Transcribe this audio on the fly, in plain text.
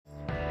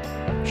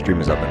Stream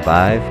is up in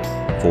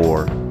 5,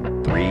 4, 3,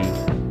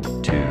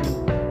 2,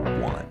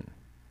 1.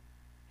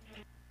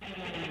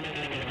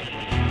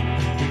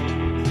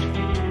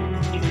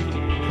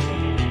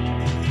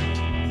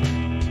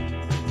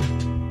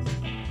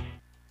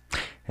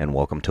 And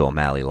welcome to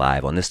O'Malley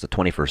Live on this, the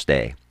 21st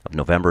day of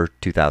November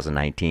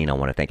 2019. I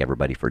want to thank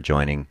everybody for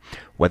joining,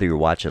 whether you're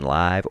watching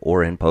live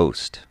or in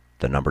post.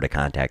 The number to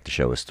contact the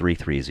show is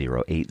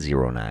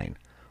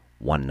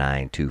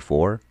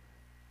 330-809-1924,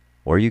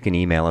 or you can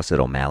email us at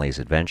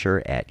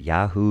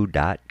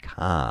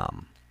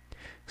o'malleysadventure@yahoo.com.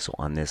 So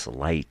on this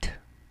light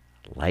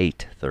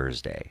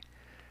Thursday,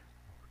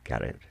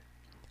 got a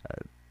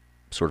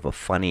sort of a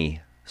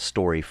funny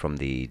story from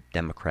the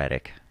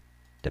Democratic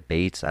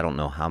debates. I don't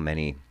know how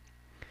many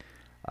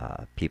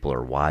people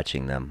are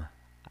watching them.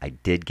 I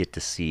did get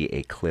to see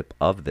a clip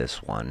of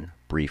this one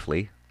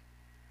briefly,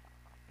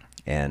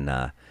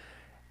 and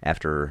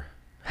after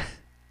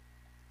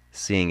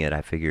seeing it,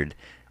 I figured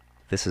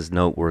this is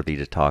noteworthy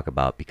to talk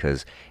about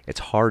because it's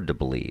hard to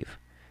believe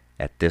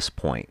at this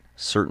point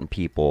certain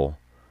people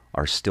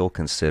are still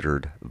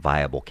considered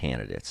viable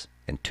candidates.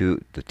 And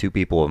the two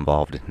people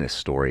involved in this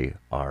story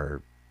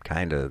are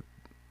kind of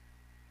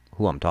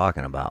who I'm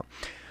talking about.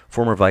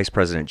 Former Vice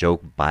President Joe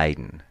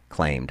Biden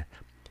claimed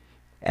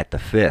at the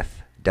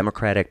 5th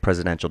Democratic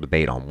presidential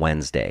debate on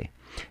Wednesday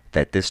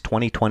that this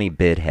 2020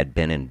 bid had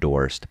been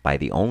endorsed by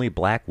the only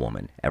black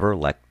woman ever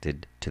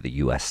elected to the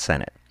U.S.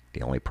 Senate.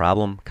 The only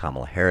problem,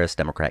 Kamala Harris,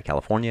 Democrat,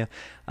 California,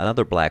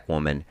 another black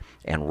woman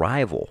and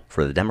rival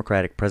for the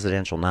Democratic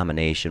presidential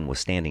nomination, was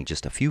standing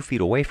just a few feet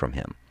away from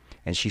him,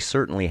 and she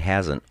certainly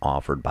hasn't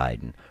offered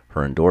Biden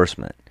her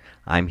endorsement.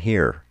 "I'm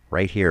here,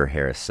 right here,"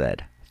 Harris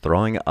said,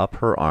 throwing up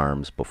her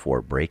arms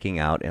before breaking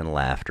out in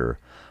laughter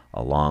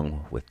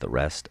along with the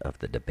rest of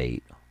the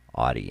debate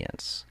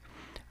audience.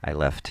 I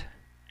left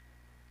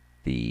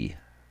the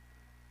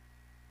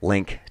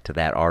link to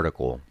that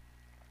article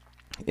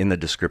in the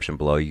description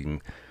below. You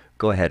can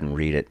go ahead and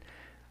read it.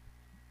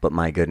 But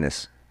my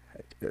goodness,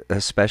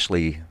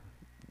 especially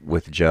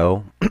with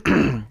Joe,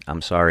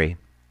 I'm sorry,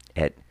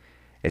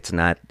 it's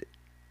not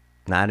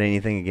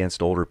anything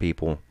against older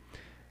people,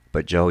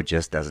 but Joe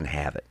just doesn't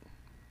have it,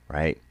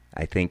 right?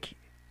 I think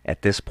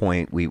at this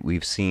point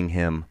we've seen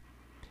him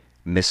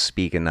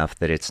misspeak enough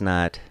that it's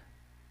not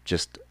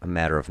just a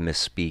matter of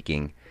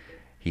misspeaking.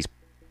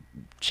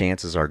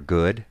 Chances are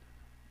good,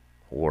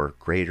 or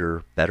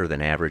better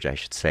than average, I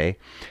should say.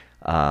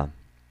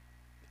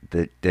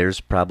 That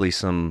there's probably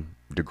some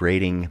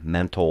degrading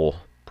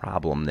mental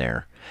problem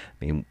there.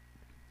 I mean,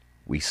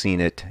 we've seen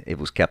it. It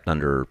was kept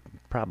under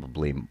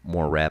probably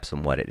more wraps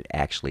than what it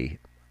actually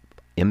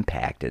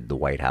impacted the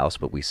White House,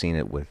 but we've seen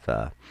it with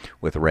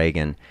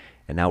Reagan,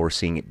 and now we're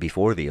seeing it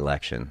before the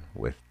election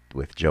with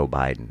Joe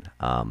Biden.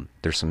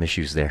 There's some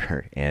issues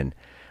there, and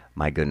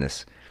my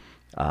goodness,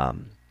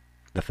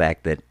 the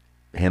fact that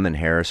him and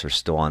Harris are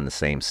still on the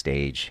same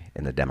stage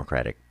in the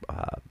Democratic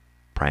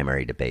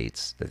primary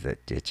debates,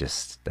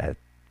 that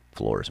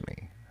floors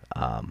me.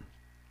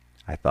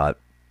 I thought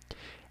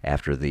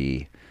after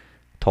the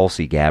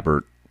Tulsi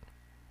Gabbard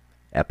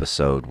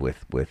episode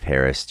with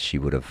Harris, she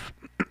would have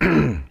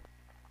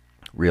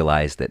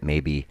realized that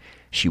maybe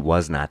she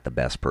was not the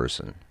best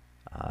person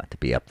to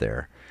be up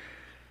there,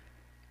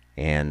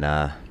 and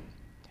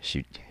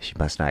she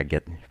must not have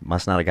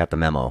got the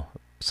memo.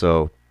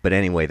 So, but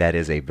anyway, that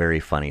is a very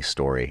funny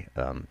story.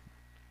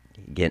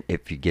 Again,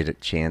 if you get a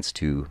chance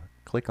to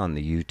click on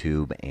the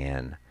YouTube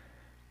and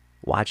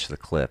watch the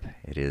clip,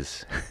 it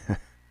is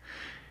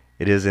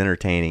it is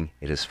entertaining.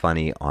 It is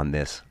funny on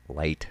this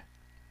light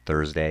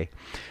Thursday.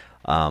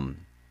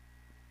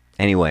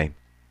 Anyway,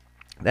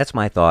 that's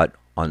my thought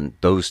on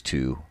those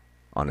two.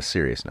 On a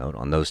serious note,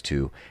 on those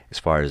two, as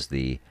far as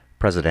the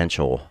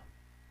presidential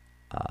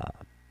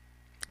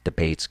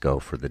debates go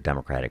for the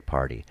Democratic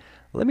Party.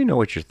 Let me know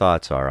what your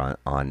thoughts are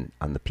on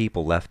the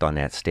people left on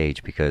that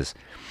stage, because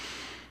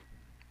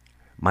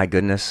my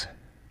goodness,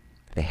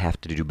 they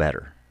have to do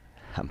better.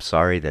 I'm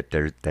sorry that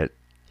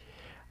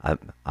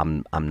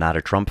I'm not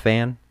a Trump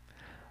fan,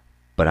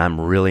 but I'm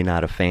really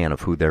not a fan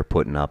of who they're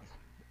putting up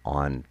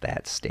on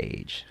that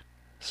stage.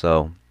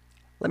 So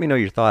let me know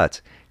your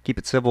thoughts. Keep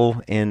it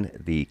civil in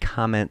the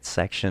comment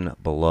section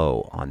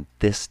below on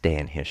this day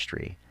in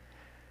history.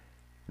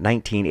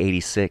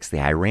 1986,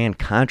 the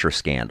Iran-Contra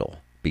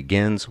scandal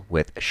begins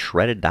with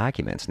shredded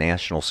documents.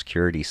 National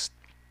Security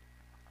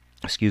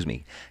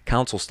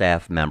Council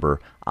staff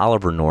member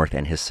Oliver North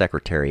and his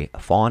secretary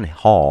Fawn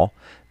Hall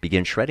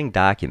begin shredding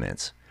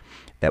documents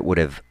that would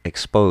have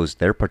exposed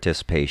their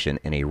participation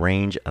in a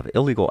range of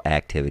illegal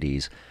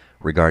activities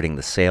regarding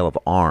the sale of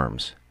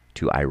arms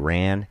to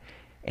Iran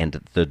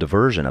and the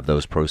diversion of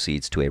those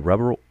proceeds to a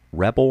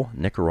rebel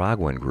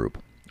Nicaraguan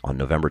group. On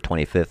November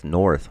 25th,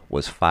 North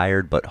was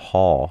fired, but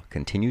Hall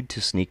continued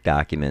to sneak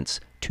documents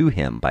to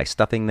him by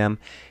stuffing them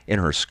in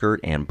her skirt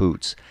and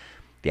boots.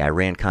 The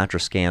Iran-Contra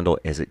scandal,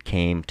 as it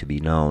came to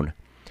be known,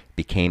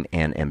 became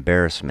an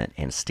embarrassment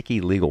and sticky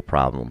legal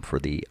problem for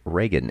the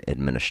Reagan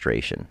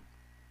administration.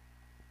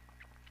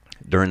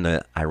 During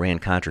the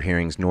Iran-Contra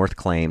hearings, North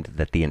claimed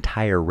that the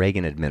entire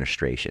Reagan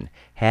administration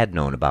had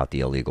known about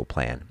the illegal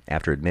plan.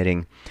 After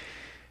admitting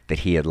that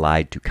he had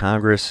lied to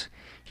Congress,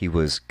 he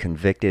was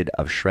convicted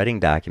of shredding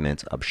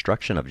documents,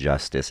 obstruction of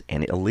justice,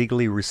 and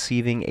illegally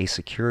receiving a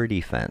security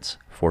fence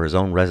for his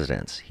own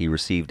residence. He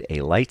received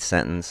a light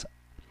sentence,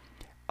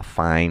 a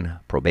fine,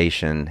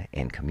 probation,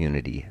 and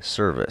community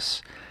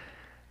service.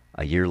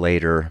 A year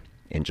later,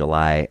 in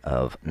July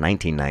of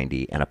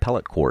 1990, an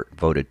appellate court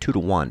voted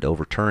 2-1 to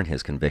overturn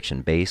his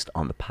conviction based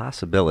on the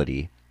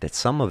possibility that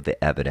some of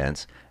the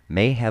evidence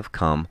may have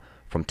come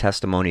from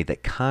testimony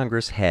that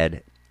Congress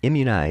had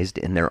immunized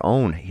in their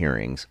own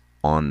hearings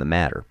on the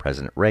matter.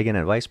 President Reagan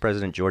and Vice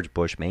President George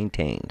Bush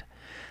maintained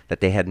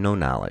that they had no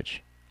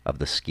knowledge of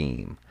the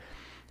scheme.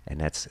 And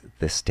that's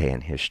this day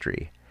in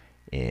history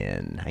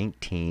in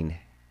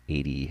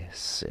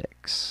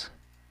 1986.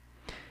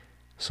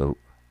 So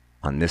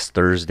on this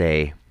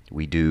Thursday,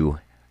 we do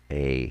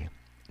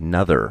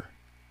another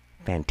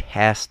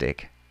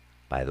fantastic,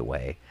 by the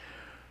way,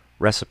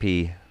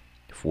 recipe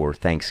for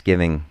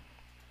Thanksgiving.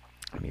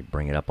 Let me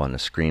bring it up on the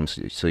screen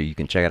so you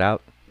can check it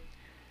out.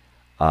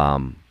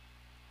 Let's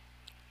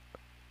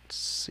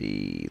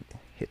see,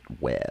 hit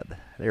web.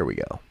 There we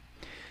go.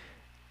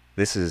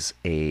 This is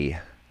a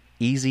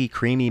easy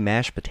creamy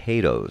mashed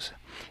potatoes.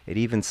 It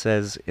even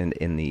says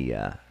in the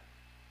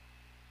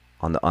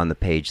on the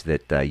page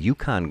that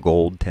Yukon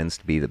Gold tends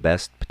to be the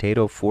best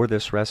potato for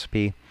this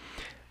recipe.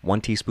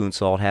 1 teaspoon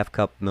salt, ½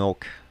 cup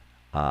milk,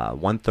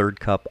 1/3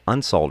 cup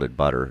unsalted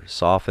butter,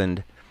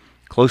 softened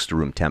close to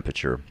room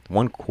temperature,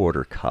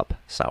 1/4 cup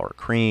sour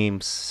cream,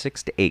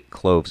 6 to 8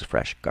 cloves of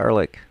fresh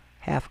garlic,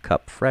 ½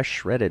 cup fresh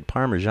shredded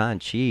Parmesan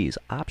cheese,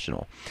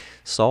 optional,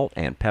 salt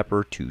and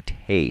pepper to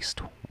taste,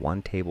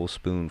 1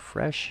 tablespoon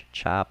fresh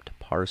chopped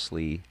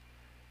parsley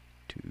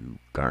to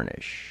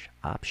garnish,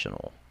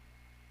 optional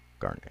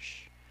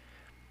garnish.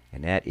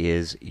 And that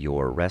is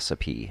your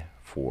recipe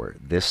for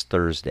this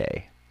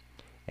Thursday.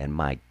 And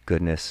my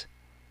goodness,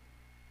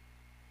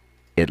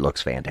 it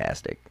looks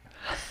fantastic.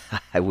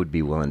 I would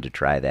be willing to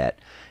try that.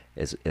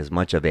 As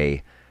much of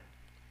a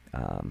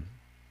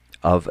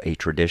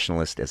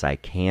traditionalist as I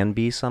can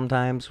be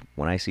sometimes,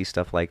 when I see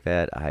stuff like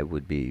that, I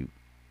would be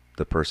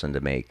the person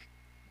to make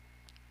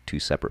 2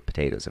 separate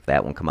potatoes. If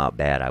that one come out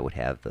bad, I would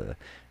have the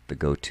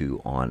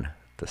go-to on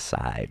the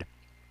side.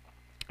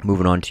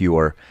 Moving on to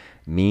your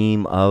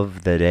meme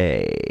of the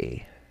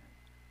day.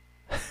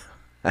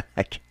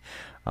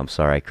 I'm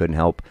sorry, I couldn't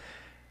help.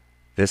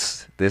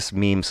 This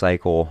meme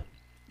cycle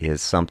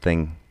is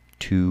something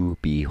to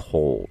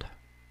behold.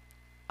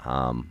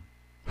 And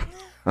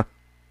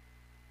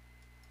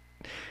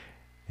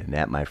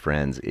that, my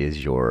friends,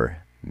 is your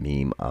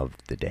meme of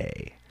the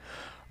day.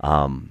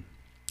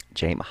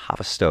 James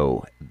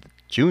Havistow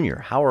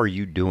Jr., how are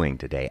you doing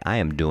today? I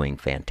am doing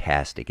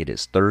fantastic. It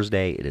is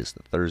Thursday. It is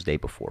the Thursday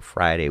before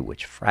Friday,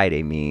 which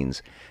Friday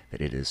means that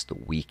it is the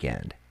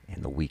weekend,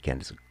 and the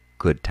weekend is a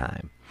good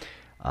time.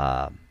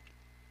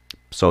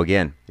 So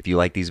again, if you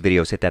like these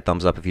videos, hit that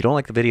thumbs up. If you don't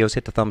like the videos,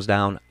 hit the thumbs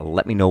down.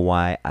 Let me know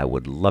why. I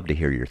would love to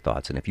hear your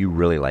thoughts. And if you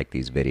really like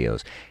these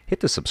videos, hit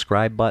the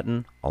subscribe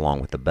button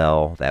along with the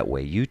bell. That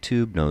way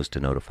YouTube knows to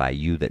notify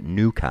you that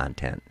new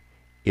content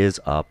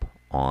is up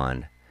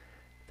on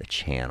the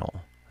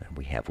channel. And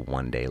we have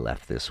 1 day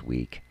left this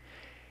week.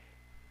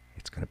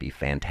 It's going to be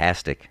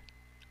fantastic.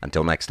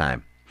 Until next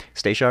time,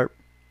 stay sharp,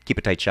 keep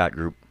a tight shot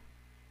group,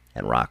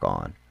 and rock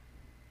on.